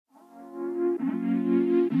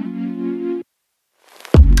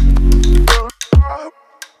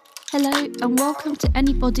Hello and welcome to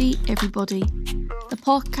Anybody, Everybody, the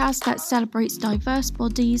podcast that celebrates diverse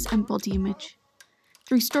bodies and body image.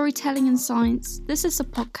 Through storytelling and science, this is a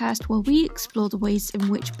podcast where we explore the ways in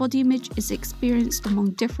which body image is experienced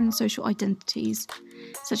among different social identities,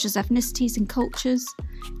 such as ethnicities and cultures,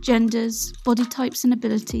 genders, body types and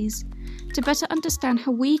abilities, to better understand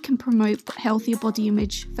how we can promote healthier body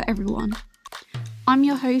image for everyone. I'm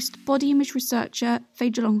your host, body image researcher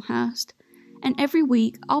Phaedra Longhurst, and every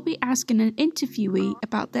week I'll be asking an interviewee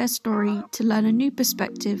about their story to learn a new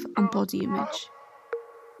perspective on body image.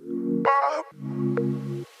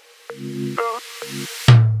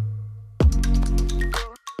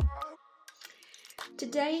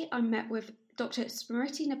 Today I met with Dr.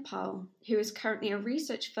 Smriti Nepal, who is currently a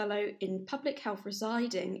research fellow in public health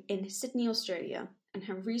residing in Sydney, Australia, and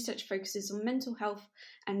her research focuses on mental health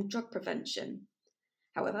and drug prevention.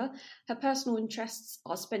 However, her personal interests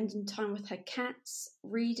are spending time with her cats,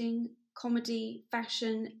 reading, comedy,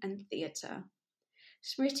 fashion, and theatre.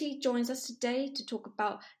 Smriti joins us today to talk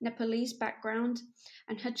about Nepalese background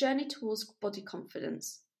and her journey towards body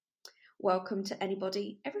confidence. Welcome to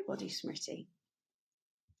Anybody, Everybody, Smriti.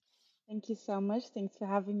 Thank you so much. Thanks for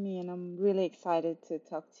having me, and I'm really excited to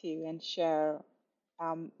talk to you and share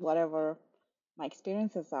whatever my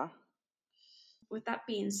experiences are. With that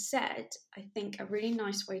being said, I think a really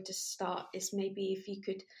nice way to start is maybe if you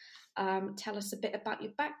could tell us a bit about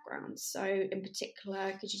your background. So, in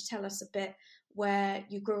particular, could you tell us a bit where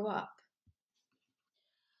you grew up?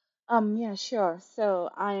 Yeah, sure. So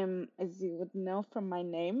I am, as you would know from my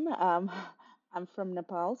name, I'm from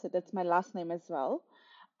Nepal, so that's my last name as well.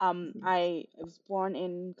 I was born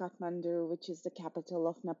in Kathmandu, which is the capital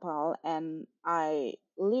of Nepal, and I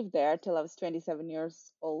lived there till I was 27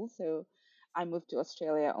 years old. So I moved to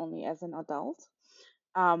Australia only as an adult.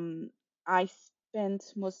 I spent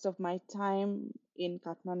most of my time in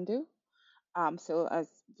Kathmandu. So as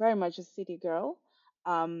very much a city girl,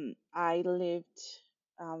 I lived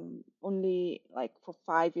only like for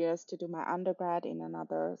 5 years to do my undergrad in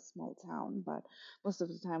another small town, but most of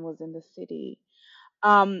the time was in the city.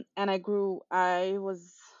 And I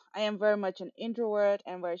am very much an introvert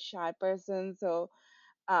and very shy person. So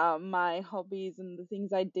my hobbies and the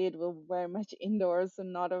things I did were very much indoors, so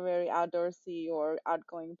not a very outdoorsy or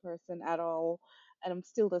outgoing person at all. And I'm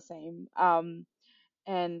still the same.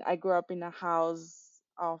 And I grew up in a house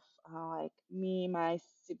of like me,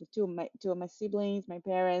 two of my siblings, my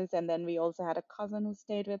parents, and then we also had a cousin who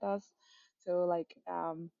stayed with us. So like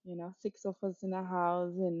six of us in a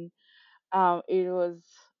house, and it was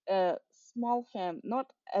a small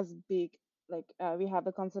not as big. Like we have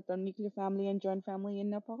the concept of nuclear family and joint family in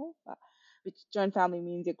Nepal, which joint family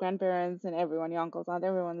means your grandparents and everyone, your uncles, aunt,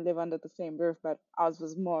 everyone live under the same roof. But ours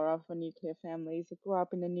was more of a nuclear family. So grew up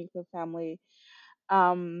in a nuclear family.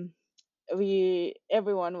 Um, we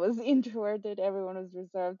Everyone was introverted, everyone was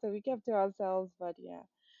reserved, so we kept to ourselves. But yeah,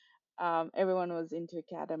 everyone was into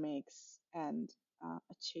academics and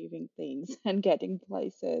achieving things and getting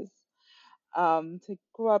places. So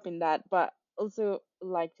grew up in that, but also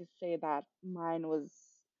like to say that mine was,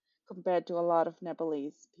 compared to a lot of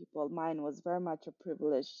Nepalese people, mine was very much a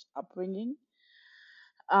privileged upbringing.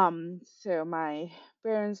 So my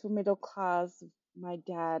parents were middle class. My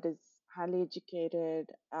dad is highly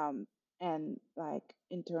educated, and like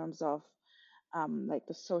in terms of like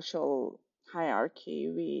the social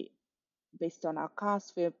hierarchy, we based on our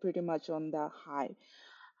caste, we're pretty much on the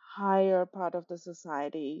higher part of the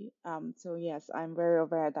society. So yes, I'm very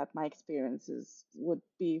aware that my experiences would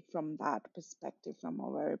be from that perspective, from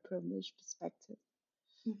a very privileged perspective.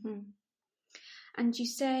 Mm-hmm. And you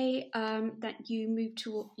say that you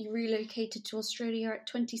relocated to Australia at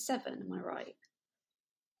 27, am I right?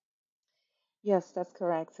 Yes, that's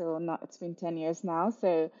correct. So not, it's been 10 years now.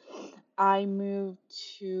 So I moved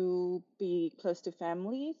to be close to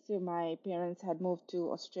family. So my parents had moved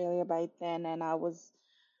to Australia by then, and I was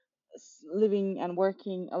living and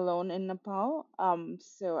working alone in Nepal.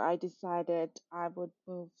 So I decided I would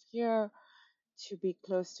move here to be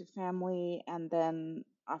close to family, and then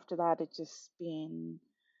after that, it just been.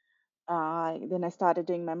 Then I started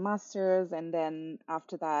doing my master's, and then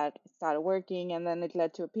after that, I started working, and then it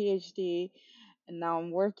led to a PhD, and now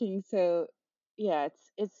I'm working. So yeah,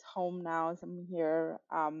 it's home now. So I'm here.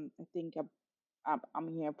 I think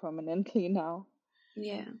I'm here permanently now.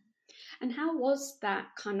 Yeah. And how was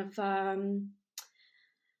that kind of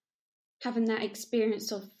having that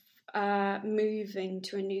experience of moving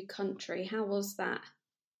to a new country? How was that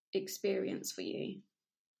experience for you?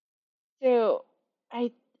 So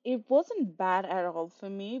I it wasn't bad at all for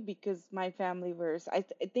me because my family was. I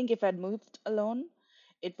think if I'd moved alone,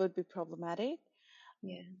 it would be problematic.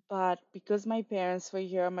 Yeah. But because my parents were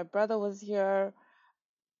here, my brother was here,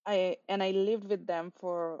 I lived with them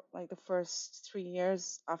for like the first 3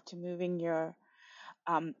 years after moving here.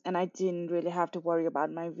 And I didn't really have to worry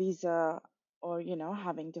about my visa or,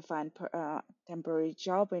 having to find temporary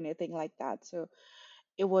job or anything like that. So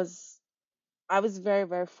it was, I was very,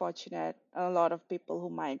 very fortunate. A lot of people who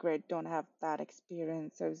migrate don't have that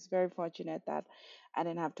experience. So I was very fortunate that I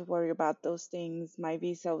didn't have to worry about those things. My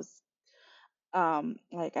visa was,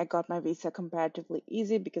 like, I got my visa comparatively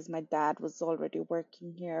easy because my dad was already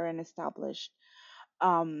working here and established.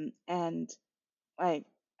 And like,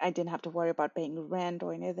 I didn't have to worry about paying rent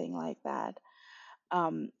or anything like that.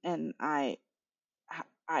 And I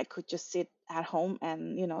could just sit at home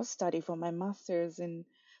and study for my master's. And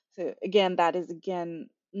so again, that is again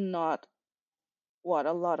not what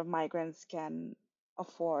a lot of migrants can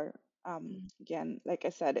afford. Again, like I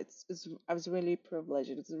said, I was really privileged.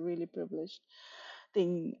 It was a really privileged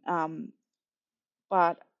thing.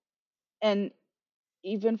 But and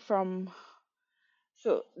even from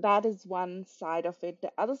so that is one side of it.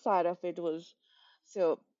 The other side of it was,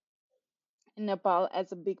 so in Nepal,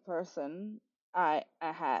 as a big person, I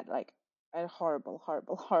had like a horrible,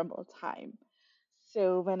 horrible, horrible time.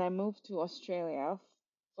 So when I moved to Australia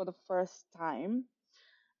for the first time,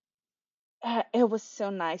 it was so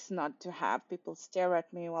nice not to have people stare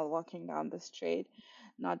at me while walking down the street,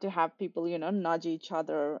 not to have people, nudge each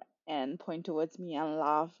other and point towards me and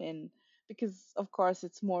laugh. And because of course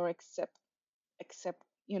it's more accept,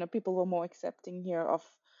 people were more accepting here of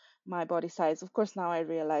my body size. Of course, now I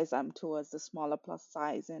realize I'm towards the smaller plus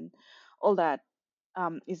size and all that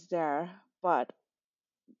is there. But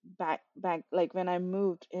back like when I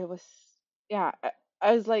moved, it was, yeah,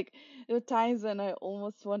 I was like, there were times when I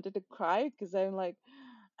almost wanted to cry because I'm like,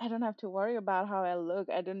 I don't have to worry about how I look.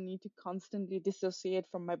 I don't need to constantly dissociate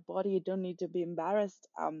from my body. I don't need to be embarrassed.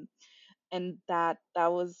 And that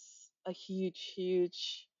was a huge,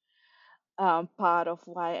 huge part of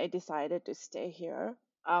why I decided to stay here.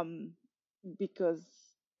 Um, because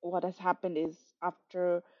what has happened is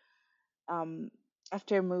um,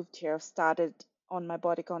 after I moved here, I've started on my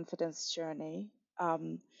body confidence journey.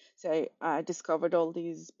 Um, so I discovered all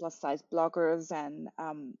these plus size bloggers and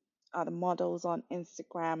other models on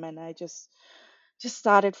Instagram, and I just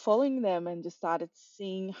started following them and just started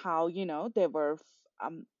seeing how they were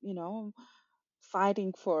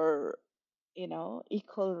fighting for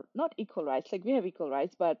equal, not equal rights, like we have equal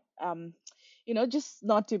rights, but just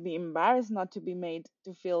not to be embarrassed, not to be made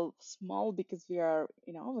to feel small because we are,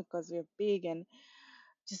 because we're big. And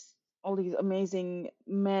just all these amazing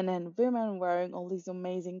men and women wearing all these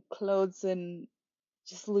amazing clothes and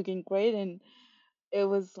just looking great. And it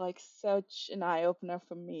was like such an eye opener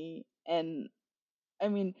for me. And I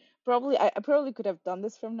mean, probably I probably could have done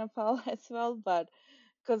this from Nepal as well, but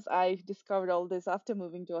because I discovered all this after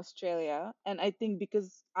moving to Australia. And I think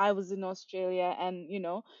because I was in Australia and,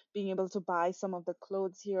 being able to buy some of the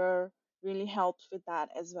clothes here really helped with that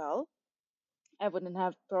as well. I wouldn't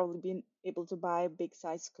have probably been able to buy big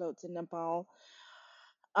size clothes in Nepal.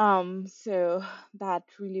 So that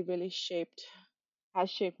really, really has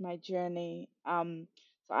shaped my journey. So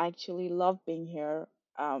I actually love being here.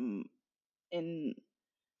 In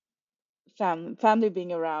family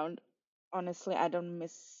being around. Honestly, I don't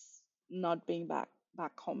miss not being back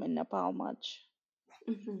home in Nepal much.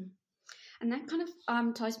 Hmm. And that kind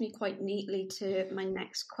of ties me quite neatly to my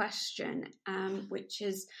next question, which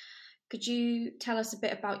is, could you tell us a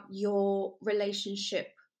bit about your relationship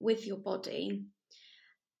with your body,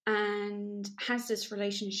 and has this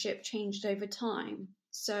relationship changed over time?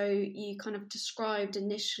 So you kind of described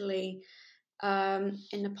initially in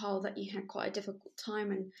Nepal that you had quite a difficult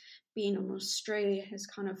time, and being in Australia has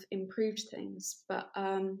kind of improved things. But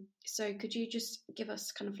so could you just give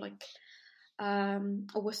us kind of like a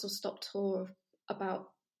whistle stop tour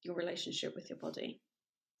about your relationship with your body?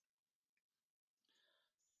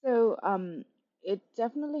 So it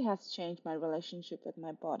definitely has changed my relationship with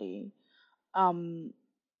my body. Um,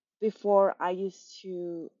 Before I used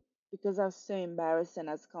to, because I was so embarrassed and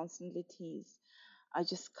I was constantly teased, I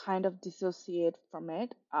just kind of dissociate from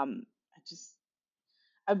it.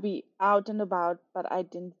 I'd be out and about, but I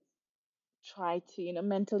didn't try to,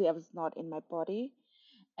 mentally I was not in my body.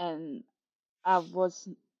 And I was,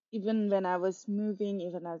 even when I was moving,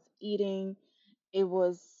 even I was eating, it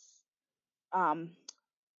was um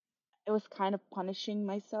it was kind of punishing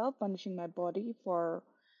myself, punishing my body for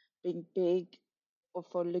being big or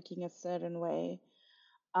for looking a certain way.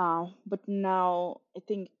 But now I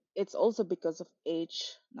think it's also because of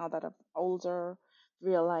age. Now that I'm older,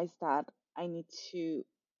 realize that I need to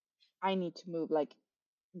I need to move, like,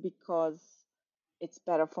 because it's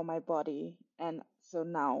better for my body. And so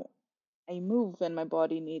now I move when my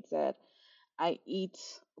body needs it. I eat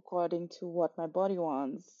according to what my body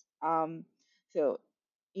wants. So,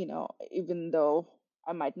 even though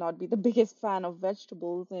I might not be the biggest fan of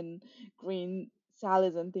vegetables and green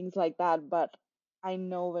salads and things like that, but I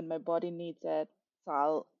know when my body needs it. So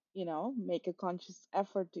I'll, make a conscious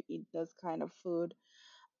effort to eat those kind of food.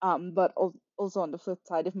 But also on the flip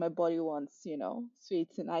side, if my body wants,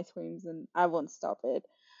 sweets and ice creams, and I won't stop it.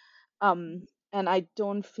 And I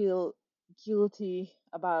don't feel guilty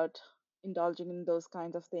about indulging in those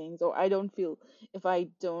kinds of things, or I don't feel if I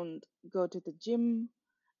don't go to the gym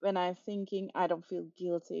when I'm thinking, I don't feel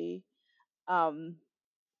guilty. Um,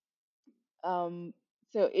 um,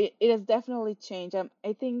 so it has definitely changed.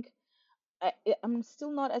 I think I'm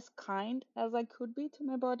still not as kind as I could be to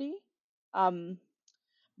my body, um,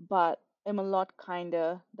 but I'm a lot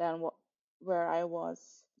kinder than where I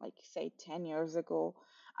was, like say 10 years ago.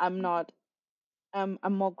 I'm not I'm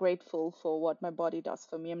more grateful for what my body does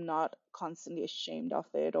for me. I'm not constantly ashamed of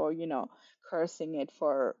it or, cursing it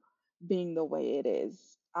for being the way it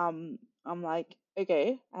is. I'm like,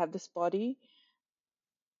 okay, I have this body.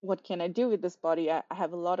 What can I do with this body? I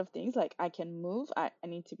have a lot of things like I can move. I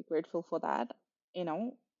need to be grateful for that, you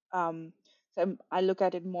know. So I look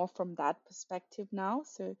at it more from that perspective now.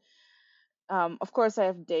 So of course, I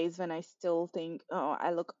have days when I still think, oh,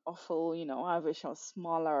 I look awful. I wish I was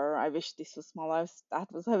smaller. I wish this was smaller. I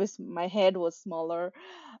wish my head was smaller.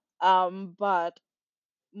 But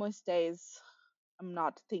most days I'm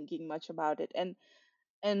not thinking much about it.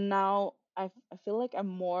 And now I feel like I'm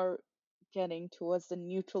more getting towards the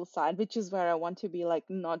neutral side, which is where I want to be, like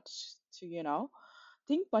not to,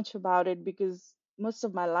 think much about it because most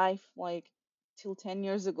of my life, like till 10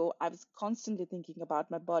 years ago, I was constantly thinking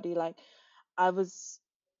about my body. Like I was,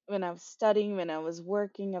 when I was studying, when I was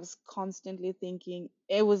working, I was constantly thinking.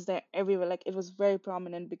 It was there everywhere. Like it was very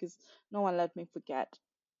prominent because no one let me forget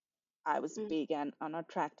I was Mm. big and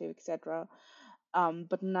unattractive, etc.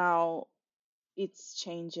 But now it's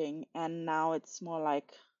changing, and now it's more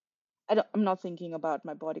like I'm not thinking about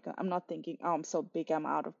my body. I'm not thinking, oh, I'm so big, I'm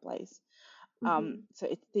out of place. Mhm. So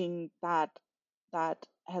I think that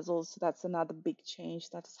has also that's another big change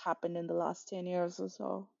that has happened in the last 10 years or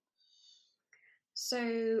so.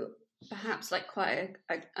 So perhaps like quite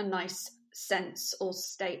a nice sense or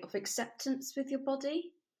state of acceptance with your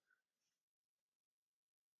body,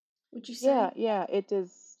 would you say? Yeah, it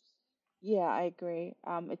is. Yeah, I agree.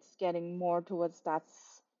 It's getting more towards that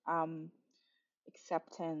um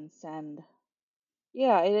acceptance, and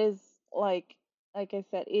yeah, it is like I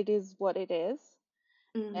said, it is what it is.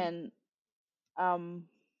 Mm. And um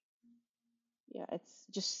yeah,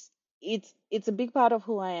 it's a big part of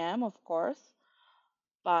who I am, of course,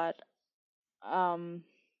 but um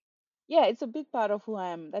yeah, it's a big part of who I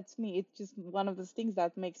am. That's me. It's just one of those things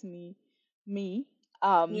that makes me me.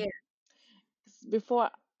 Yeah. 'Cause before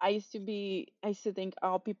I used to think,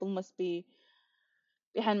 oh, people must be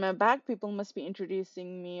behind my back, people must be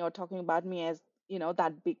introducing me or talking about me as,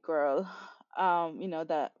 that big girl.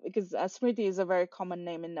 That because Smriti is a very common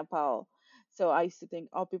name in Nepal. So I used to think,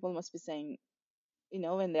 oh, people must be saying,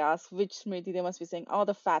 when they ask which Smriti, they must be saying, oh,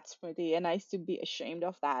 the fat Smriti. And I used to be ashamed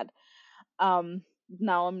of that.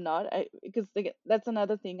 Now I'm not, because that's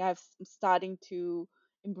another thing. I'm starting to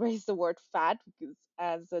embrace the word fat because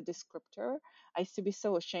as a descriptor. I used to be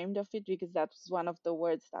so ashamed of it because that was one of the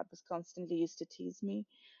words that was constantly used to tease me.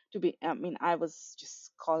 I mean, I was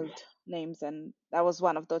just called names, and that was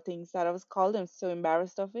one of the things that I was called. I'm so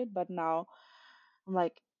embarrassed of it, but now I'm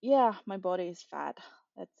like, yeah, my body is fat.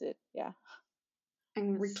 That's it. Yeah.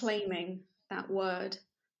 And S- reclaiming that word,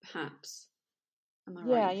 perhaps. Am I right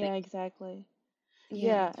Yeah, in yeah, thinking? exactly. Yeah.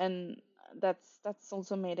 Yeah, and that's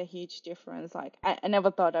also made a huge difference. Like I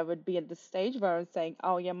never thought I would be at this stage where I was saying,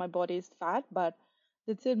 "Oh yeah, my body is fat," but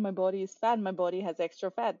that's it. My body is fat. My body has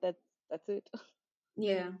extra fat. That's it.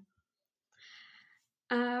 Yeah.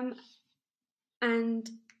 Um, and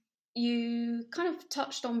you kind of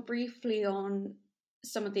touched on briefly on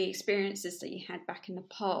some of the experiences that you had back in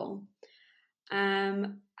Nepal.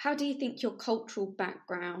 How do you think your cultural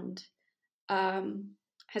background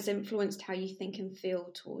has influenced how you think and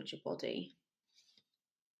feel towards your body?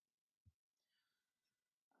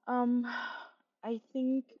 Um, I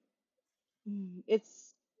think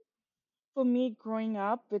it's for me growing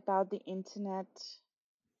up without the internet,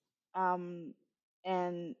 um,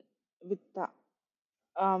 and with the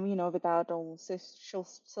without all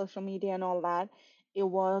social media and all that, it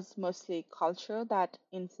was mostly culture that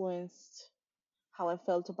influenced how I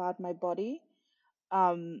felt about my body.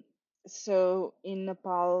 Um, so in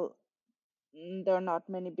Nepal, there are not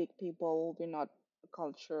many big people. We're not.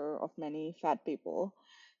 culture of many fat people.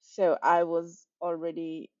 So I was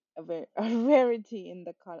already a rarity in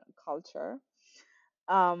the culture.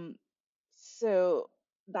 Um, so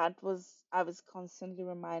that was, I was constantly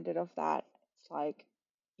reminded of that. It's like,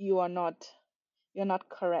 you are not, you're not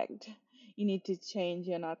correct. You need to change.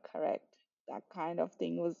 You're not correct. That kind of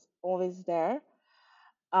thing was always there.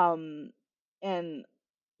 Um, and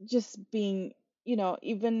just being,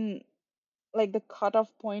 even like the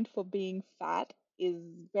cutoff point for being fat is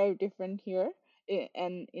very different here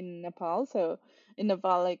and in Nepal. So in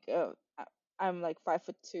Nepal, like I'm like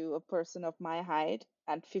 5'2", a person of my height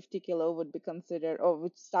at 50 kilo would be considered, or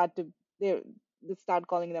would start to they start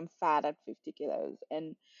calling them fat at 50 kilos,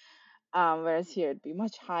 and whereas here it'd be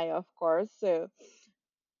much higher, of course. So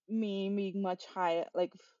me being much higher,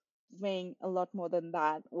 like weighing a lot more than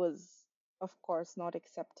that, was of course not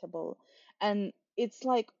acceptable. And it's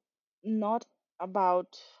like not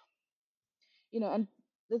about, and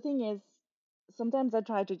the thing is, sometimes I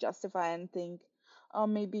try to justify and think, oh,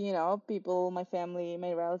 maybe, people, my family,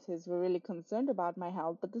 my relatives were really concerned about my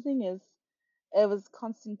health. But the thing is, it was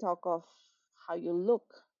constant talk of how you look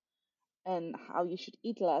and how you should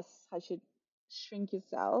eat less, how you should shrink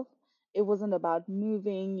yourself. It wasn't about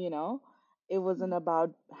moving, it wasn't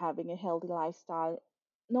about having a healthy lifestyle.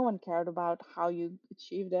 No one cared about how you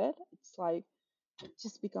achieved it. It's like,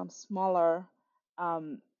 just become smaller,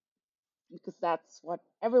 um, because that's what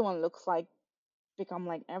everyone looks like. Become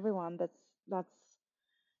like everyone. That's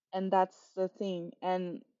and that's the thing.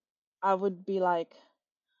 And I would be like,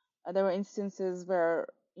 there were instances where,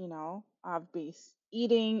 I'd be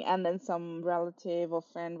eating, and then some relative or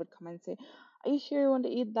friend would come and say, are you sure you want to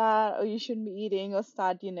eat that, or you shouldn't be eating, or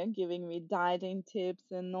start, giving me dieting tips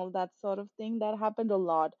and all that sort of thing. That happened a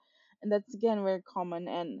lot, and that's again very common.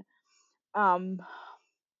 And um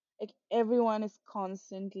like everyone is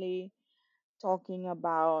constantly talking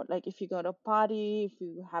about, like, if you go to a party, if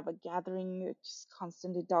you have a gathering, you're just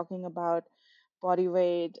constantly talking about body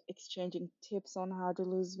weight, exchanging tips on how to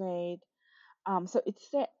lose weight. So it's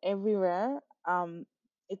there everywhere.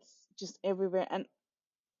 It's just everywhere. And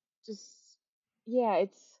just, yeah,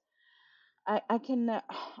 it's, I can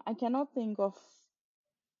I cannot think of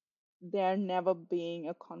there never being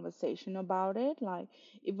a conversation about it. Like,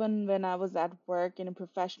 even when I was at work in a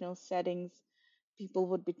professional settings, people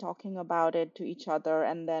would be talking about it to each other.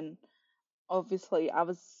 And then obviously I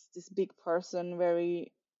was this big person,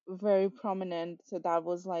 very, very prominent. So that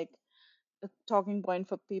was like a talking point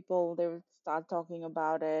for people. They would start talking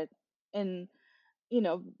about it. And,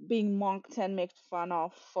 being mocked and made fun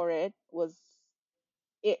of for it was,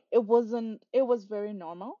 it wasn't, it was very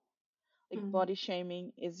normal. Like, Mm. body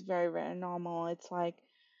shaming is very, very normal. It's like,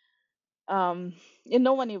 um and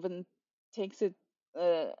no one even takes it,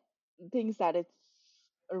 uh thinks that it's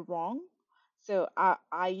wrong. So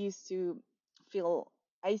I used to feel,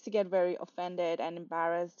 I used to get very offended and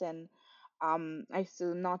embarrassed. And I used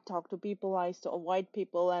to not talk to people. I used to avoid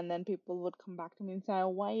people, and then people would come back to me and say, "Oh,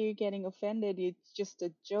 why are you getting offended? It's just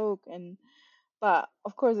a joke." And but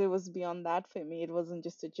of course it was beyond that for me. It wasn't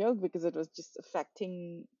just a joke, because it was just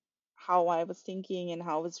affecting how I was thinking and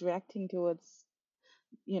how I was reacting towards,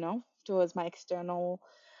 towards my external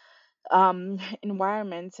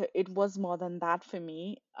environment. So it was more than that for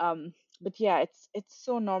me. But yeah, it's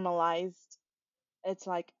so normalized. It's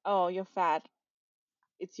like, oh, you're fat,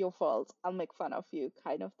 it's your fault, I'll make fun of you,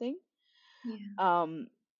 kind of thing. Yeah. um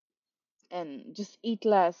and just eat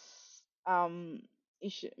less.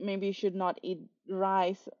 Maybe you should not eat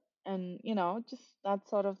rice, and just that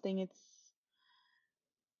sort of thing.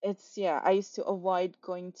 It's yeah, I used to avoid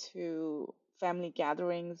going to family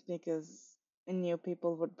gatherings because I knew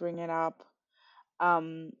people would bring it up.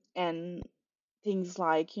 And things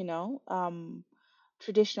like,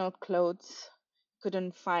 traditional clothes.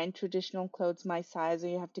 Couldn't find traditional clothes my size, or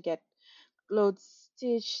you have to get clothes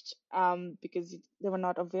stitched, because they were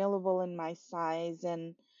not available in my size.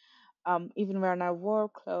 And even when I wore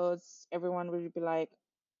clothes, everyone would be like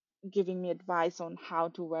giving me advice on how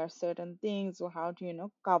to wear certain things, or how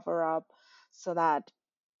to, cover up, so that,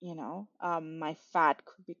 my fat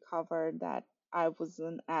could be covered, that I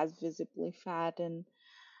wasn't as visibly fat. And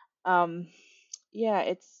um yeah,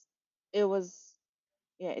 it was,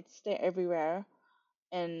 yeah, it's there everywhere.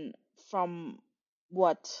 And from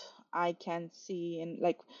what I can see, and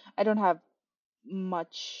like, I don't have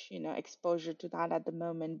much, exposure to that at the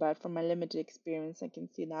moment, but from my limited experience, I can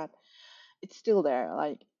see that it's still there.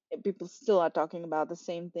 Like, people still are talking about the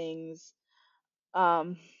same things.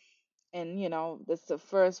 um and that's the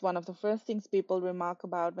first one of the first things people remark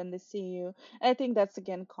about when they see you. And I think that's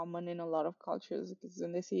again common in a lot of cultures, because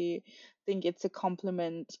when they see you, think it's a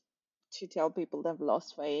compliment. to tell people they've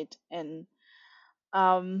lost weight. And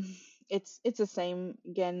um it's the same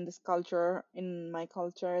again, this culture in my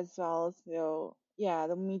culture as well. So yeah,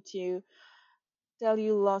 they'll meet you, tell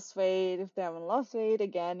you lost weight. If they haven't lost weight,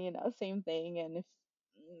 again, same thing. And if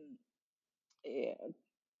mm, yeah,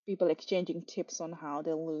 people exchanging tips on how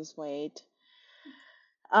they'll lose weight.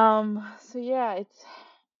 So yeah, it's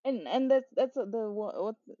and that's what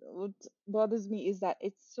bothers me is that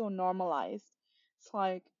it's so normalized. It's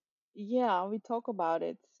like, yeah, we talk about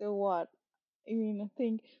it, so what? I mean, I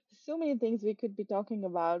think so many things we could be talking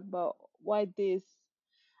about, but why this?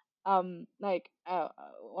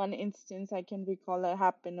 One instance I can recall that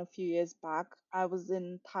happened a few years back. I was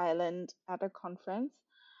in Thailand at a conference,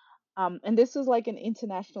 and this was like an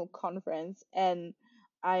international conference, and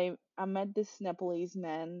I met this Nepalese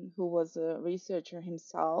man who was a researcher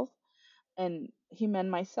himself, and him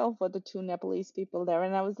and myself were the two Nepalese people there,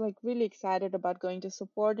 and I was like really excited about going to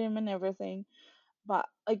support him and everything. But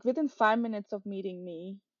like within 5 minutes of meeting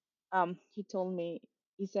me, he told me,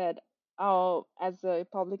 he said, "Oh, as a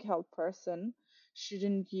public health person,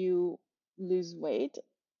 shouldn't you lose weight?"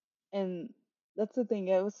 And that's the thing.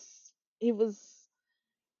 He was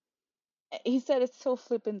he said it so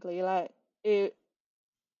flippantly, like it,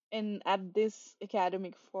 and at this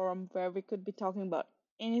academic forum where we could be talking about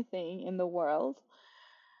anything in the world,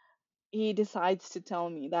 he decides to tell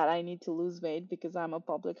me that I need to lose weight because I'm a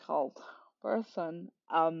public health person.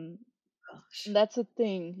 Gosh. That's a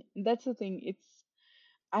thing. That's the thing.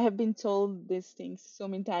 I have been told these things so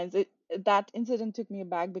many times. That incident took me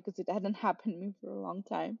aback because it hadn't happened to me for a long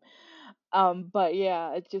time. But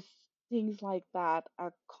yeah, it just things like that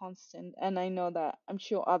are constant, and I know that I'm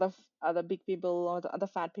sure other big people or the other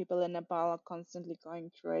fat people in Nepal are constantly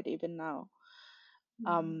going through it even now. Mm.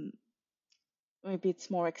 Um, Maybe it's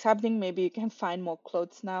more accepting. Maybe you can find more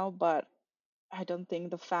clothes now, but I don't think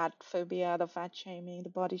the fat phobia, the fat shaming, the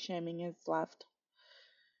body shaming is left.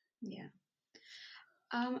 Yeah.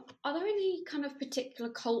 Are there any kind of particular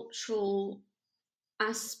cultural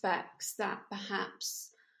aspects that perhaps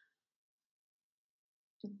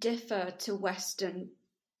differ to Western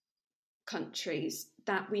countries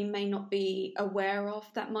that we may not be aware of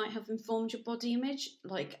that might have informed your body image?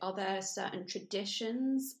 Like, are there certain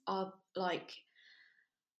traditions? Are like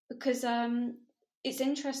because it's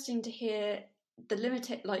interesting to hear the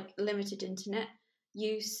limited internet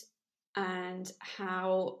use and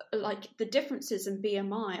how like the differences in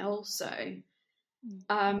BMI also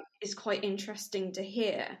Mm, is quite interesting to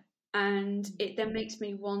hear. And mm, it then makes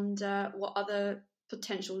me wonder what other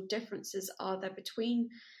potential differences are there between,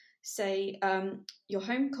 say, your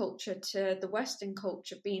home culture to the Western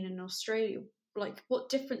culture being in Australia. Like, what mm.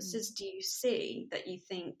 differences do you see that you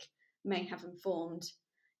think may have informed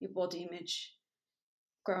your body image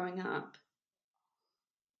growing up?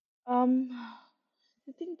 Um,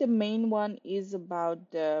 I think the main one is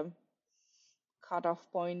about the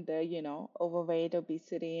cutoff point, the, overweight,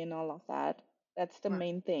 obesity, and all of that. That's the Right.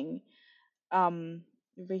 main thing.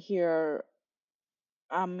 Over here,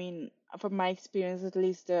 I mean, from my experience, at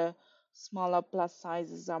least the smaller plus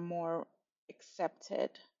sizes are more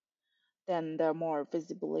accepted than the more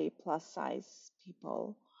visibly plus size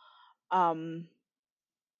people. Um,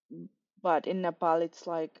 but in Nepal, it's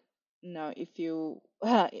like, no, if you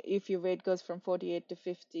if your weight goes from 48 to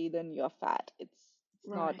 50, then you're fat. It's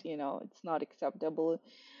not, Right. it's not acceptable.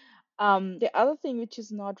 The other thing which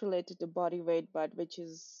is not related to body weight, but which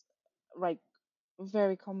is like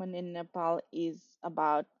very common in Nepal is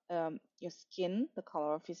about your skin, the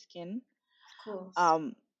color of your skin. Of course.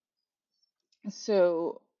 Um,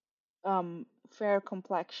 so fair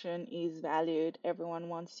complexion is valued. Everyone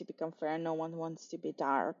wants to become fair. No one wants to be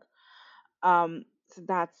dark. So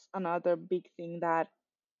that's another big thing that,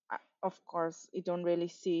 of course, you don't really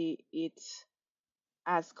see it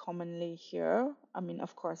as commonly here. I mean,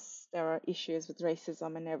 of course, there are issues with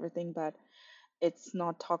racism and everything, but it's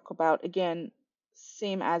not talked about. Again,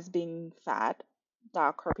 same as being fat,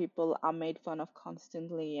 darker people are made fun of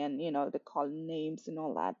constantly, and they call names and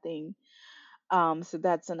all that thing. So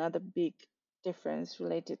that's another big difference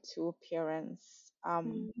related to appearance,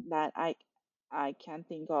 Mm. that I can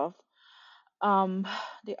think of. Um,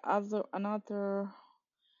 the other another,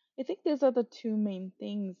 I think those are the two main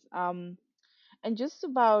things. And just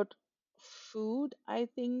about food, I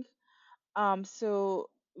think. So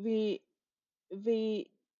we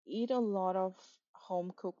eat a lot of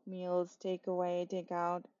home cooked meals, takeaway,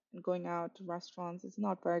 takeout, and going out to restaurants. It's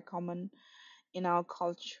not very common in our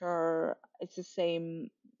culture. It's the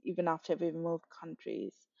same even after we moved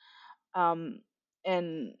countries. Um,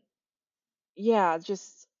 and yeah,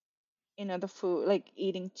 just the food, like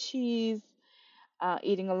eating cheese.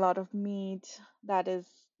 eating a lot of meat. That is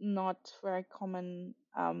not very common.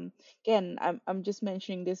 Again, I'm just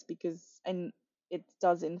mentioning this because and it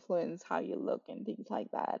does influence how you look and things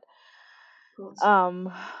like that. Of course.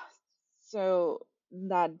 Um, so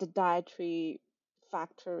that the dietary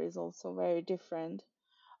factor is also very different.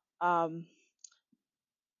 Um,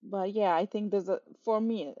 but yeah, I think there's a for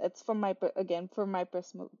me, it's from my again from my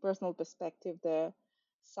personal perspective, the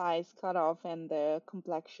size cutoff and the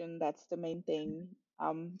complexion, that's the main thing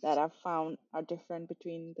that I've found are different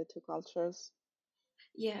between the two cultures.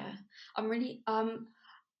 Yeah, I'm really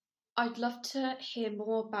I'd love to hear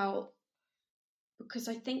more about, because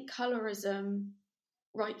I think colorism,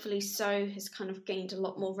 rightfully so, has kind of gained a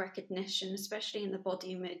lot more recognition, especially in the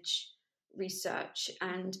body image research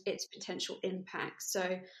and its potential impact. So,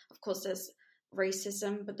 of course, there's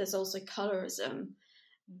racism, but there's also colorism.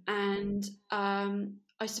 And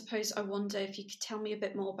I suppose I wonder if you could tell me a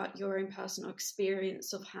bit more about your own personal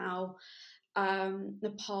experience of how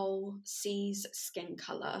Nepal sees skin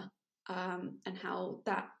color, and how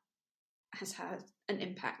that has had an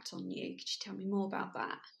impact on you. Could you tell me more about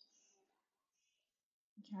that?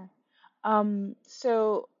 Okay.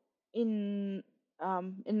 So in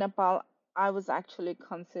Nepal, I was actually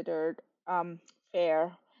considered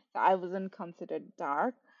fair. So I wasn't considered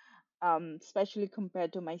dark. Especially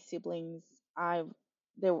compared to my siblings. I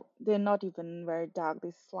they're not even very dark.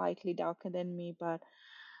 They're slightly darker than me, but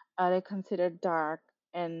they're considered dark.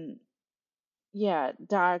 And yeah,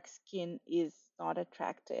 dark skin is not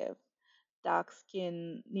attractive. Dark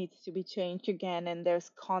skin needs to be changed again, and there's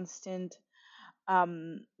constant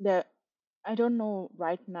there. I don't know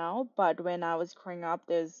right now, but when I was growing up,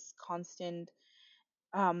 there's constant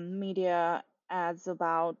media ads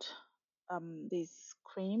about these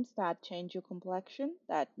creams that change your complexion,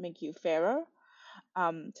 that make you fairer.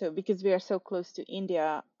 So because we are so close to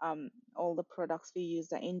India, all the products we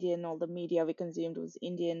use are Indian, all the media we consumed was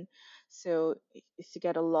Indian. So I used to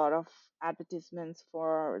get a lot of advertisements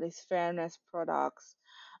for these fairness products.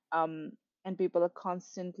 Um, and people are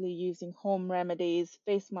constantly using home remedies,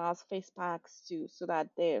 face masks, face packs to so that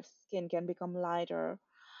their skin can become lighter.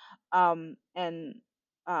 And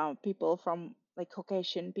people from like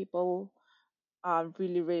Caucasian people are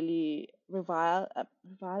really, really reviled,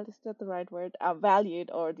 is that the right word? Valued,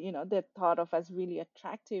 or they're thought of as really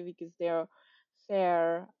attractive because they're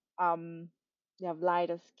fair, um, they have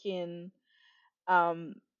lighter skin.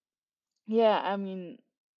 Um, yeah, I mean,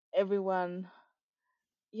 everyone,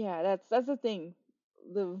 yeah, that's the thing.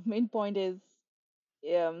 The main point is,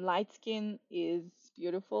 light skin is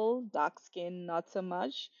beautiful, dark skin not so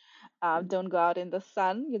much. Don't go out in the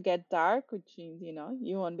sun, you get dark, which means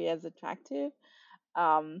you won't be as attractive.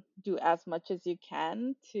 Do as much as you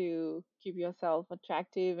can to keep yourself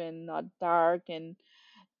attractive and not dark, and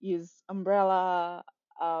use umbrella,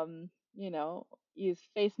 you know, use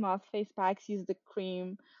face masks, face packs, use the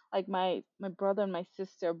cream. Like my brother and my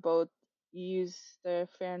sister both use the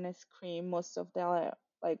fairness cream most of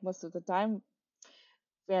the time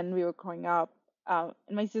when we were growing up. And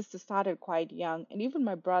my sister started quite young, and even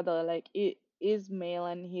my brother, like, it is male,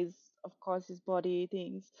 and his, of course, his body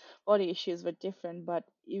issues were different, but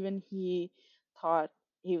even he thought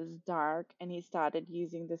he was dark, and he started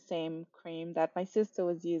using the same cream that my sister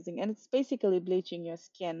was using, and it's basically bleaching your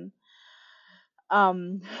skin.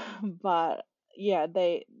 Um, but yeah,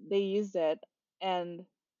 they use it, and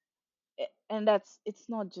and it's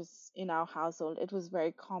not just in our household. It was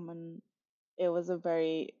very common. It was a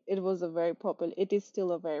very popular, it is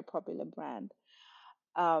still a very popular brand.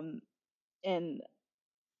 um and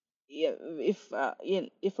yeah,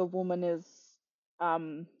 if a woman is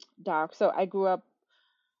um dark, so I grew up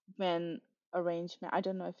when I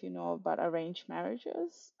don't know if you know about arranged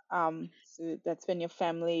marriages. So that's when your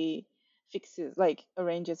family fixes, like,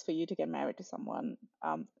 arranges for you to get married to someone.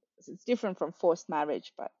 So it's different from forced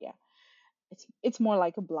marriage, but yeah, it's more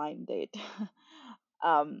like a blind date.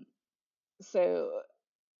 um so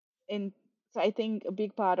in so I think a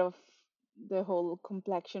big part of the whole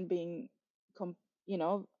complexion being com-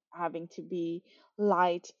 having to be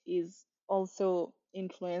light is also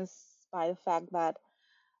influenced by the fact that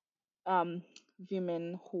um,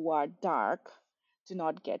 women who are dark do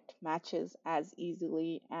not get matches as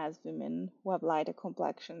easily as women who have lighter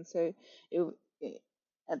complexion. So it, it,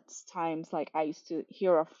 at times, like, I used to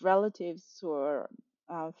hear of relatives who are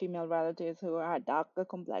female relatives who had darker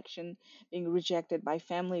complexion being rejected by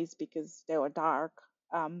families because they were dark,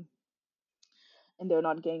 um, and they're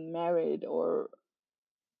not getting married. Or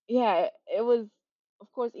yeah, it was,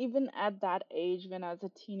 of course, even at that age when I was a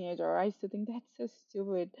teenager, I used to think that's so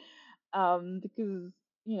stupid, because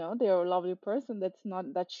they're a lovely person.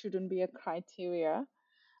 That shouldn't be a criteria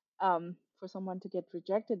for someone to get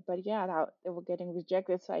rejected. But yeah, they were getting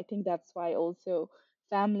rejected. So I think that's why also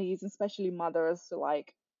families, especially mothers, are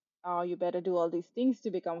like, oh, you better do all these things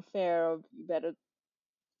to become fair, or you better,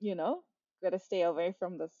 you know, better stay away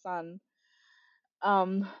from the sun.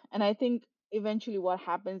 And I think eventually what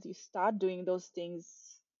happens, you start doing those things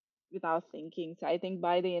without thinking. So I think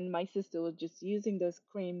by the end, my sister was just using those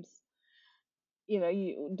creams,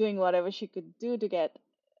 doing whatever she could do to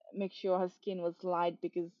make sure her skin was light,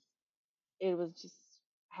 because it was just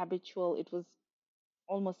habitual. It was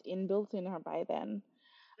almost inbuilt in her by then.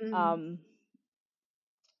 Mm, Um,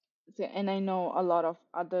 and I know a lot of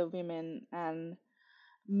other women and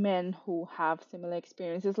men who have similar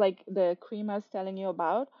experiences, like the cream I was telling you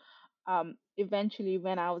about. Eventually,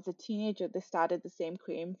 when I was a teenager, they started the same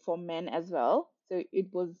cream for men as well. So it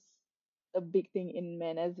was a big thing in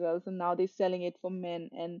men as well. So now they're selling it for men,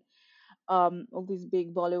 and all these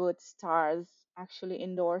big Bollywood stars actually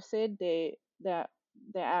endorse it. They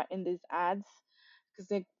are in these ads because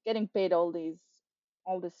they're getting paid all this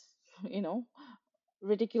you know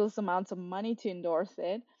ridiculous amounts of money to endorse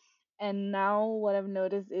it. And now what I've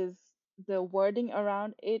noticed is the wording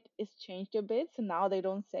around it is changed a bit. So now they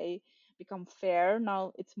don't say become fair.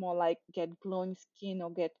 Now it's more like get glowing skin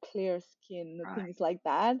or get clear skin, right. things like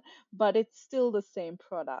that. But it's still the same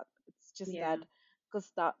product. It's just Yeah. that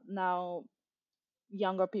because that now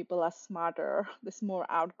younger people are smarter, there's more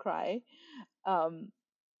outcry. Um,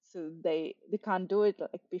 so they can't do it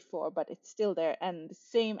like before, but it's still there. And the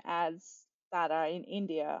same ads that are in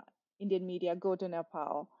Indian media go to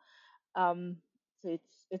Nepal. Um, so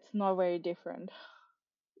it's not very different.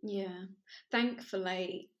 Yeah.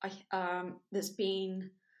 Thankfully, there's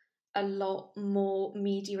been a lot more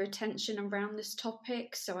media attention around this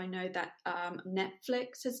topic. So I know that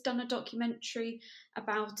Netflix has done a documentary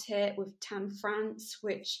about it with Tam France,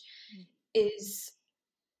 which is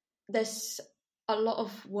there's a lot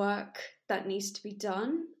of work that needs to be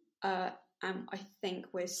done. And I think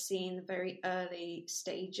we're seeing the very early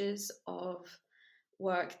stages of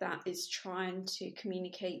work that is trying to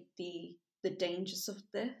communicate the dangers of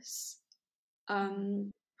this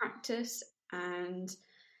Mm. practice. And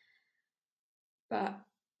but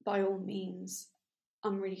by all means,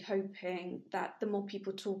 I'm really hoping that the more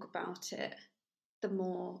people talk about it, the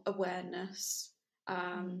more awareness, Mm.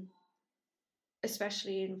 um,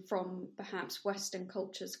 especially from perhaps Western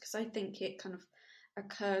cultures, because I think it kind of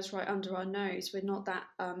occurs right under our nose. We're not that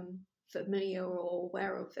familiar or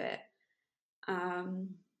aware of it.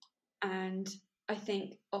 Um, and I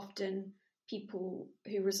think often people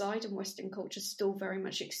who reside in Western culture still very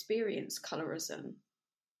much experience colorism.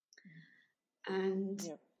 And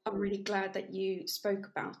Yep. I'm really glad that you spoke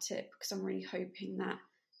about it, because I'm really hoping that,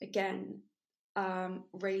 again,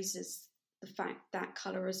 raises the fact that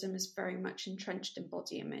colorism is very much entrenched in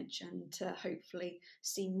body image, and to hopefully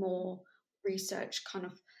see more research kind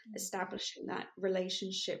of establishing that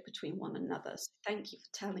relationship between one another. So thank you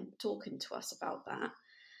for talking to us about that.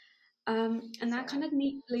 And that kind So of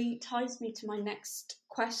neatly ties me to my next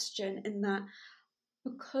question, in that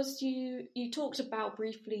because you talked about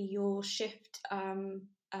briefly your shift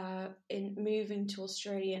in moving to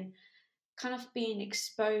Australia and kind of being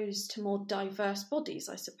exposed to more diverse bodies,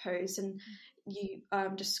 I suppose, and you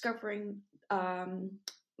discovering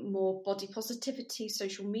more body positivity,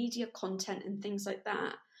 social media content, and things like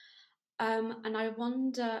that. And I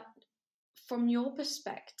wonder, from your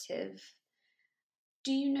perspective,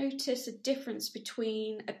 do you notice a difference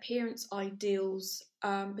between appearance ideals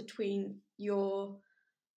between your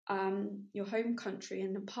home country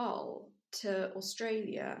in Nepal to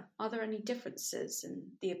Australia? Are there any differences in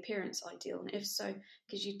the appearance ideal? And if so,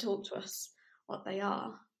 could you talk to us what they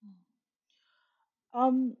are?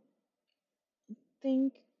 um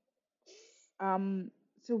think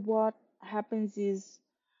so what happens is,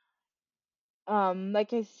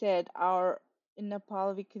 like I said, our in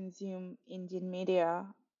Nepal we consume Indian media,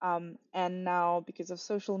 and now because of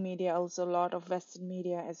social media, also a lot of Western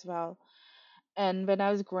media as well. And when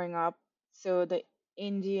I was growing up, so the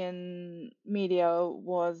Indian media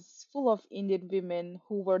was full of Indian women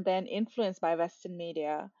who were then influenced by Western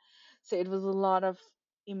media. So it was a lot of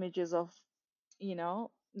images of,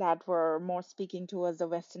 that were more speaking towards the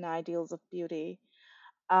Western ideals of beauty.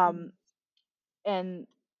 Mm. Um, and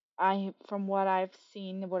from what I've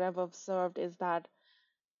seen, what I've observed is that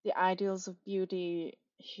the ideals of beauty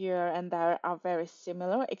here and there are very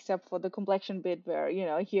similar, except for the complexion bit where,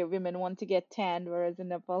 here women want to get tanned, whereas in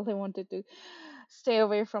Nepal they wanted to stay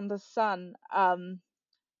away from the sun.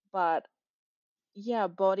 But yeah,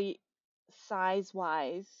 body size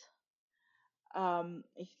wise,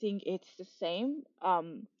 I think it's the same.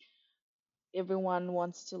 Everyone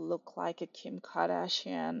wants to look like a Kim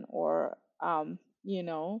Kardashian or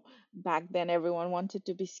back then everyone wanted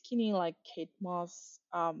to be skinny like Kate Moss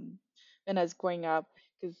when I was growing up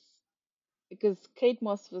because Kate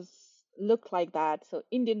Moss was looked like that, so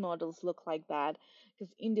Indian models look like that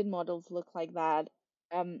because Indian models look like that.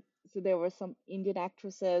 So there were some Indian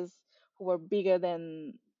actresses who were bigger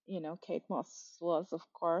than Kate Moss was, of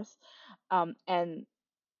course. And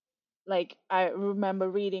like I remember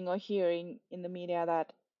reading or hearing in the media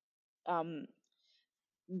that um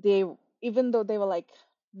they even though they were like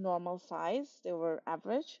normal size, they were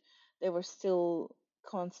average, they were still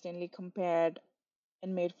constantly compared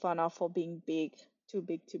and made fun of for being big, too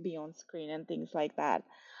big to be on screen and things like that.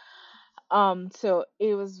 So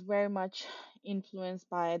it was very much influenced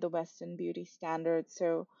by the Western beauty standards.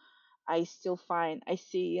 So I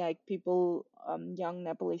see like people, young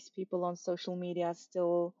Nepalese people on social media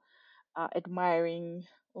still admiring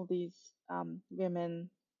all these women.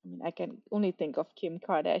 I mean, I can only think of Kim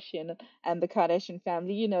Kardashian and the Kardashian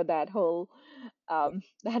family. You know that whole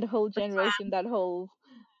that whole generation, that whole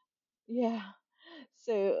yeah.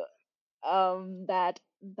 So that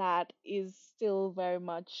is still very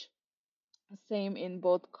much same in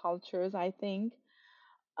both cultures, I think.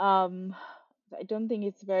 Um, I don't think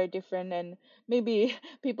it's very different, and maybe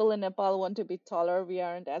people in Nepal want to be taller. We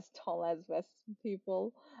aren't as tall as Western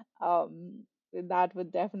people. That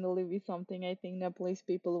would definitely be something I think Nepalese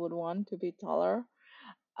people would want to be taller.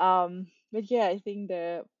 But yeah, I think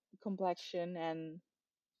the complexion and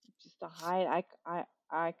just the height,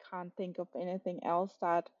 I can't think of anything else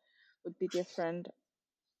that would be different.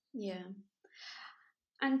 Yeah.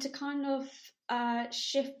 And to kind of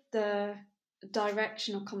shift the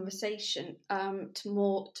direction of conversation to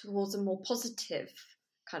more towards a more positive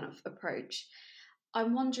kind of approach,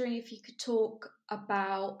 I'm wondering if you could talk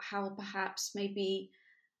about how perhaps maybe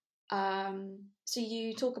so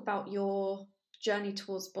you talk about your journey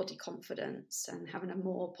towards body confidence and having a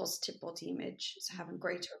more positive body image, so having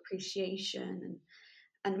greater appreciation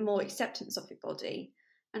and more acceptance of your body.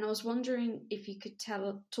 And I was wondering if you could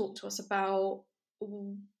talk to us about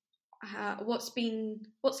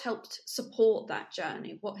what's helped support that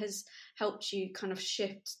journey. What has helped you kind of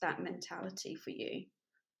shift that mentality for you?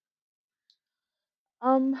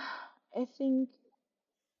 Um, I think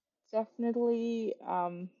definitely.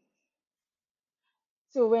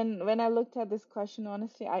 So when I looked at this question,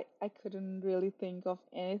 honestly, I couldn't really think of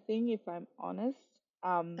anything if I'm honest.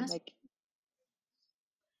 Um, That's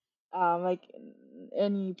like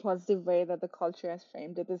any positive way that the culture has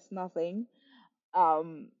framed it is nothing.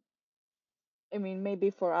 Um, I mean, maybe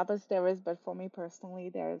for others there is, but for me personally,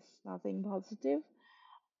 there's nothing positive.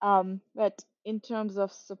 But in terms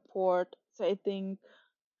of support, so I think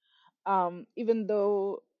even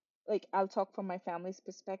though, like, I'll talk from my family's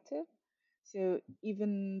perspective. So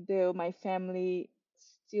even though my family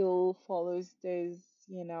still follows those,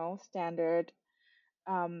 standard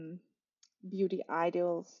um, beauty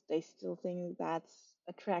ideals, they still think that's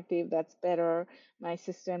attractive, that's better. My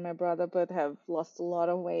sister and my brother both have lost a lot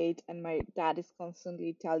of weight, and my dad is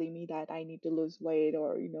constantly telling me that I need to lose weight,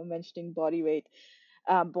 or mentioning body weight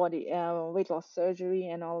loss surgery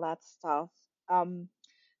and all that stuff.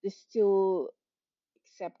 They still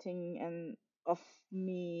accepting and of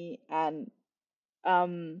me and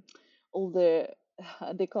um all the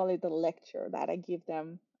they call it the lecture that I give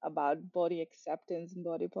them about body acceptance and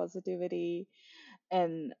body positivity,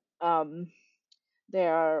 and um they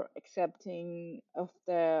are accepting of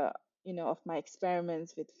the of my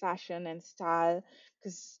experiments with fashion and style,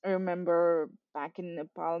 because I remember back in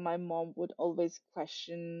Nepal my mom would always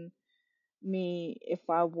question me if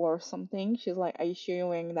I wore something. She's like, "Are you sure you're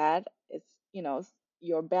wearing that? It's,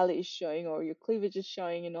 your belly is showing or your cleavage is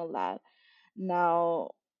showing and all that."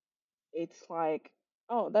 Now it's like,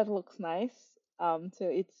 "Oh, that looks nice." So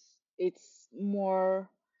it's more,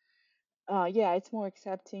 yeah, it's more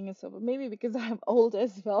accepting and so. But maybe because I'm old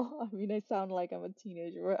as well. I mean, I sound like I'm a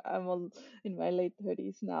teenager. In my late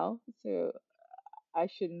 30s now, so I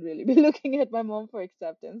shouldn't really be looking at my mom for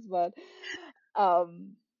acceptance, but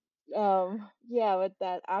um yeah, with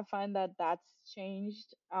that I find that that's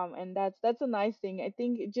changed, and that's a nice thing. I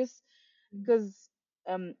think it just because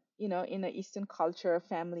in the Eastern culture,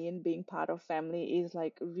 family and being part of family is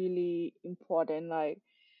like really important. Like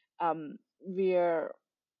we're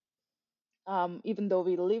even though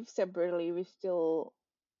we live separately, we still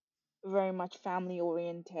very much family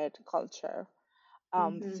oriented culture.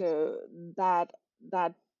 mm-hmm. So that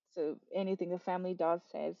so anything the family does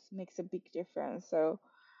says makes a big difference. So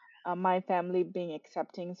my family being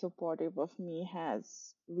accepting, supportive of me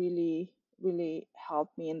has really, really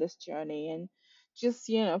helped me in this journey. And just,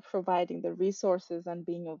 providing the resources and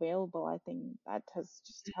being available, I think that has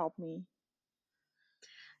just helped me.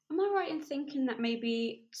 Am I right in thinking that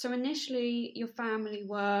maybe so initially your family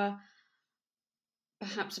were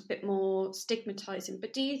perhaps a bit more stigmatizing,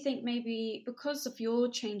 but do you think maybe because of your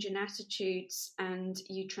change in attitudes and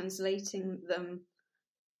you translating them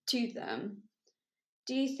to them,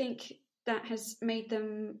 do you think that has made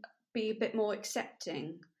them be a bit more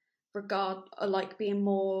accepting, or like being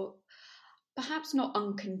more, perhaps not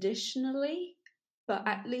unconditionally, but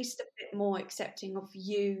at least a bit more accepting of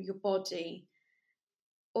you, your body,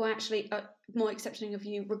 or actually more accepting of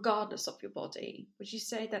you regardless of your body? Would you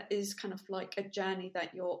say that is kind of like a journey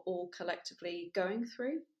that you're all collectively going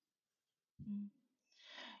through? Mm.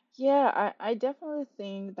 Yeah, I definitely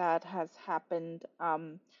think that has happened.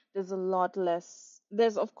 There's a lot less,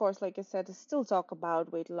 there's of course, like I said, there's still talk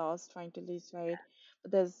about weight loss, trying to lose weight,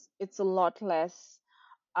 but it's a lot less.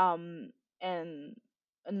 Um, and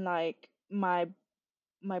like my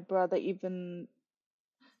brother even,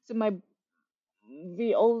 so my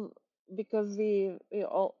we all, because we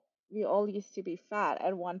all used to be fat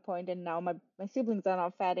at one point, and now my siblings are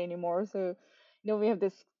not fat anymore. So we have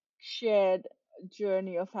this shared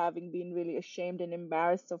journey of having been really ashamed and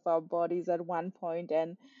embarrassed of our bodies at one point,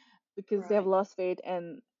 and because they have Right, lost weight.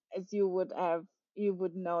 And as you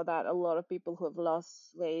would know that a lot of people who have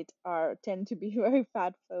lost weight are tend to be very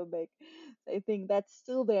fat phobic. So I think that's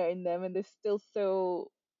still there in them, and they're still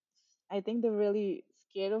so, I think they're really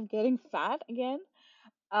scared of getting fat again.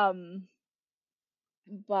 um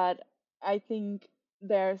but I think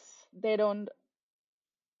there's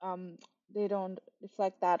um they don't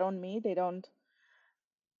reflect that on me. They don't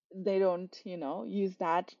use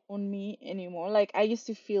that on me anymore. Like I used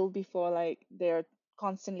to feel before, like they're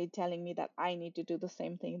constantly telling me that I need to do the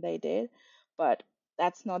same thing they did, but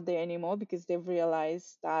that's not there anymore because they've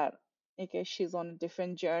realized that, okay, she's on a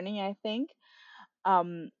different journey, I think.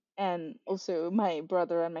 um and also my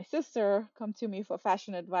brother and my sister come to me for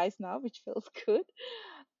fashion advice now, which feels good.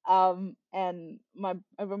 And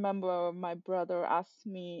I remember my brother asked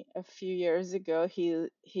me a few years ago.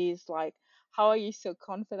 He's like, "How are you so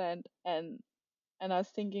confident?" And I was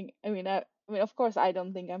thinking, I mean, of course, I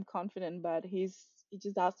don't think I'm confident, but he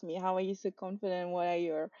just asked me, "How are you so confident? What are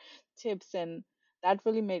your tips?" And that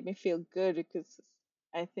really made me feel good because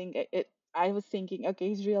I think I was thinking, okay,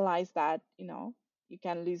 he's realized that you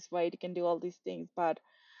can lose weight, you can do all these things, but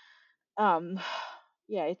um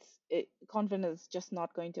yeah, confidence is just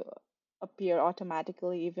not going to appear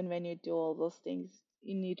automatically. Even when you do all those things,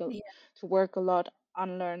 you need yeah, to work a lot,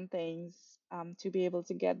 unlearn things, to be able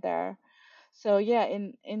to get there. So yeah,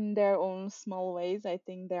 in their own small ways, I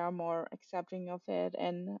think they are more accepting of it.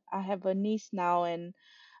 And I have a niece now, and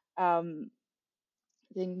um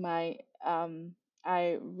I think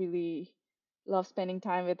I really love spending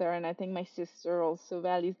time with her, and I think my sister also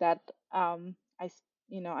values that.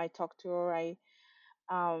 I talk to her.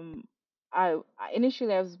 Um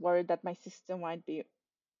Initially I was worried that my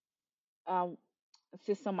um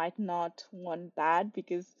sister might not want that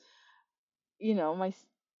because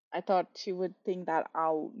I thought she would think that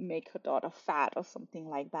I'll make her daughter fat or something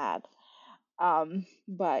like that.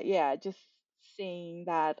 But yeah, just seeing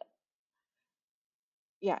that,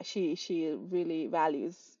 yeah, she really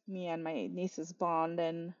values me and my niece's bond,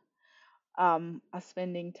 and us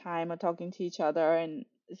spending time or talking to each other. And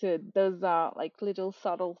so those are like little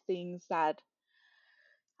subtle things that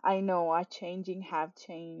I know are changing, have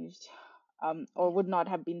changed, or yeah, would not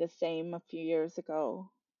have been the same a few years ago.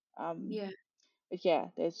 Um, yeah. but yeah,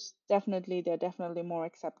 they're definitely more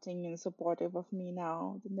accepting and supportive of me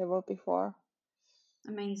now than they were before.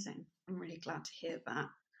 Amazing. I'm really glad to hear that.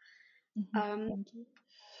 Um, Thank you.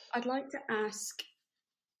 I'd like to ask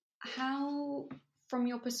how, from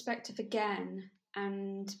your perspective again,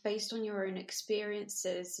 and based on your own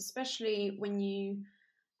experiences, especially when you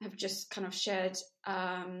have just kind of shared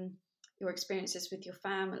your experiences with your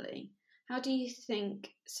family, how do you think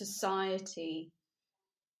society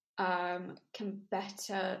can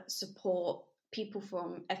better support people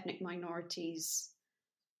from ethnic minorities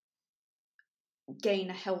gain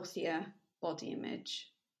a healthier body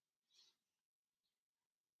image?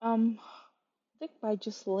 I think by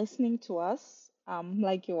just listening to us,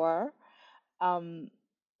 like you are, um,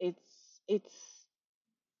 it's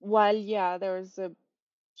while yeah,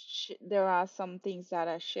 there are some things that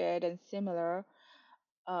are shared and similar.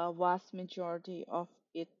 Vast majority of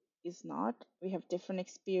it is not. We have different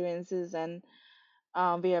experiences, and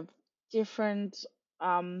we have different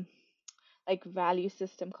um, like value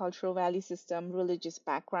system, cultural value system, religious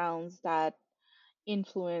backgrounds that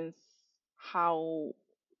influence how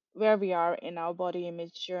where we are in our body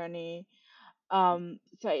image journey. So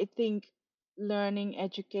I think learning,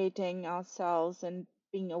 educating ourselves, and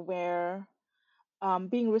being aware,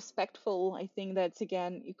 being respectful. I think that's,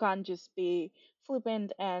 again, you can't just be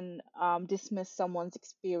flippant and dismiss someone's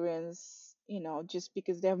experience. Just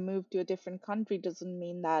because they've moved to a different country doesn't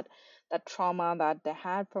mean that that trauma that they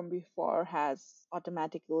had from before has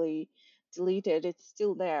automatically deleted. It's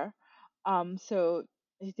still there. So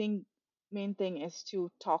I think main thing is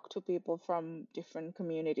to talk to people from different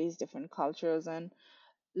communities, different cultures, and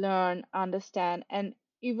learn, understand, and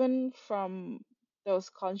even from those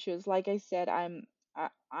cultures, like I said,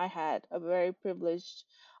 I had a very privileged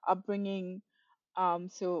upbringing.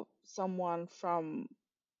 So someone from,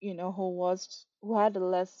 who had a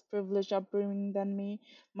less privileged upbringing than me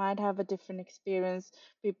might have a different experience.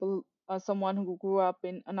 Someone who grew up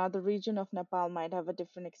in another region of Nepal might have a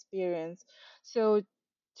different experience. So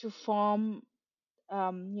to form,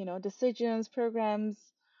 decisions, programs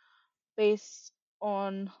based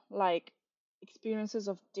on like experiences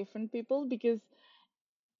of different people, because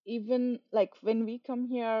even like when we come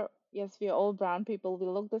here, yes, we are all brown people, we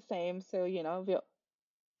look the same, so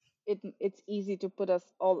it's easy to put us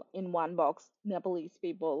all in one box, Nepalese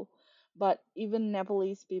people. But even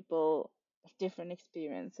Nepalese people have different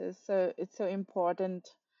experiences, so it's so important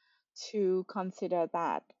to consider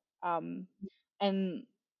that. And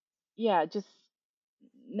yeah, just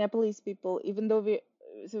Nepalese people, even though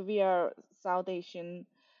we are South Asian,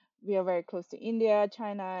 we are very close to India,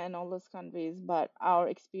 China, and all those countries, but our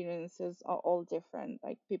experiences are all different.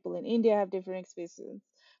 Like people in India have different experiences,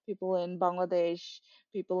 people in Bangladesh,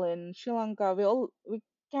 people in Sri Lanka, we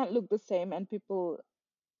can't look the same, and people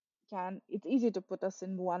can. It's easy to put us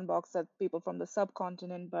in one box as people from the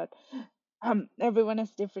subcontinent, but everyone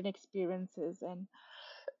has different experiences, and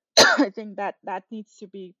I think that needs to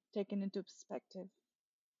be taken into perspective.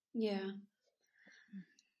 Yeah.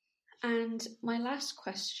 And my last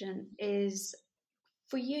question is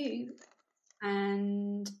for you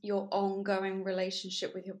and your ongoing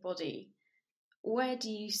relationship with your body. Where do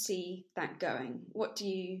you see that going? What do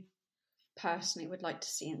you personally would like to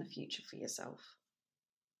see in the future for yourself?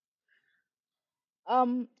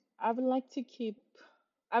 Um, I would like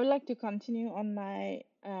to continue on my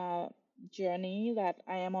journey that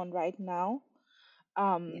I am on right now.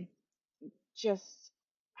 Yeah. Um, just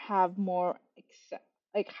have more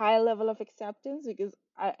like higher level of acceptance, because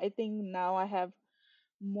I think now I have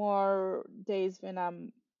more days when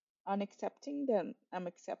I'm unaccepting than I'm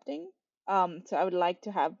accepting. So I would like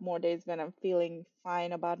to have more days when I'm feeling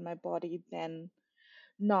fine about my body than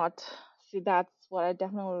not. So that's what I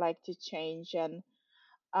definitely would like to change, and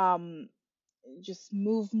um just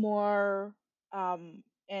move more.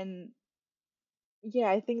 And yeah,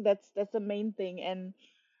 I think that's the main thing. And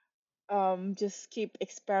just keep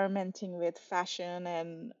experimenting with fashion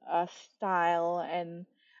and style, and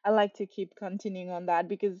I like to keep continuing on that,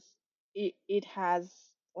 because it has,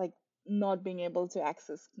 like, not being able to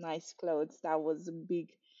access nice clothes, that was a big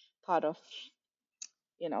part of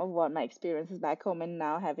what my experiences back home, and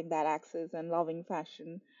now having that access and loving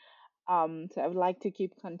fashion. So I would like to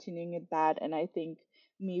keep continuing with that, and I think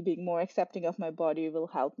me being more accepting of my body will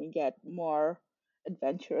help me get more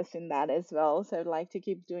adventurous in that as well. So I'd like to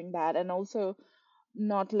keep doing that, and also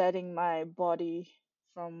not letting my body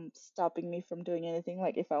from stopping me from doing anything.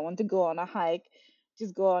 Like if I want to go on a hike,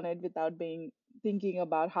 just go on it without being thinking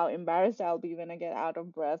about how embarrassed I'll be when I get out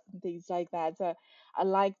of breath and things like that. So I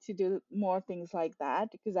like to do more things like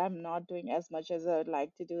that, because I'm not doing as much as I'd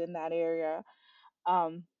like to do in that area.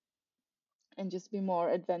 Um, and just be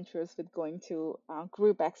more adventurous with going to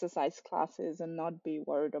group exercise classes, and not be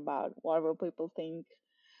worried about what will people think,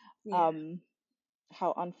 Yeah. um,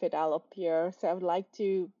 how unfit I'll appear. So I would like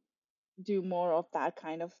to do more of that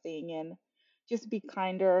kind of thing, and just be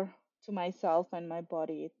kinder to myself and my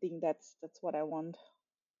body. I think that's what I want.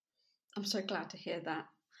 I'm so glad to hear that.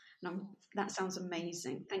 That sounds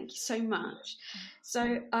amazing. Thank you so much.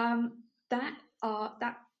 So that are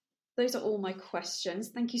that those are all my questions.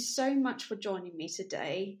 Thank you so much for joining me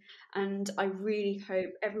today, and I really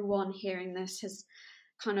hope everyone hearing this has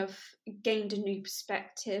kind of gained a new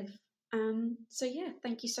perspective. So yeah,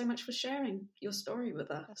 thank you so much for sharing your story with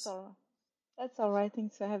That's us. all. That's all right.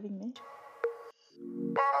 Thanks for having me.